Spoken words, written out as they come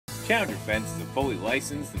Challenger Fence is a fully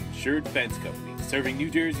licensed and insured fence company serving New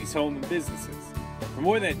Jersey's home and businesses. For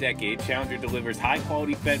more than a decade, Challenger delivers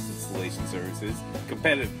high-quality fence installation services,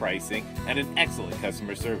 competitive pricing, and an excellent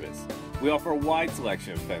customer service. We offer a wide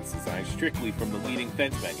selection of fence designs strictly from the leading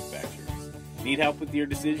fence manufacturers. Need help with your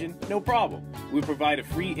decision? No problem. We provide a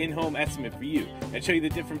free in-home estimate for you and show you the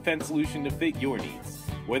different fence solution to fit your needs.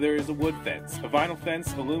 Whether it is a wood fence, a vinyl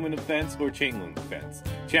fence, aluminum fence, or chain link fence,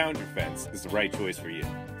 Challenger Fence is the right choice for you.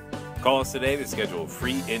 Call us today to schedule a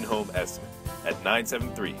free in-home estimate at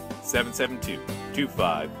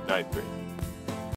 973-772-2593.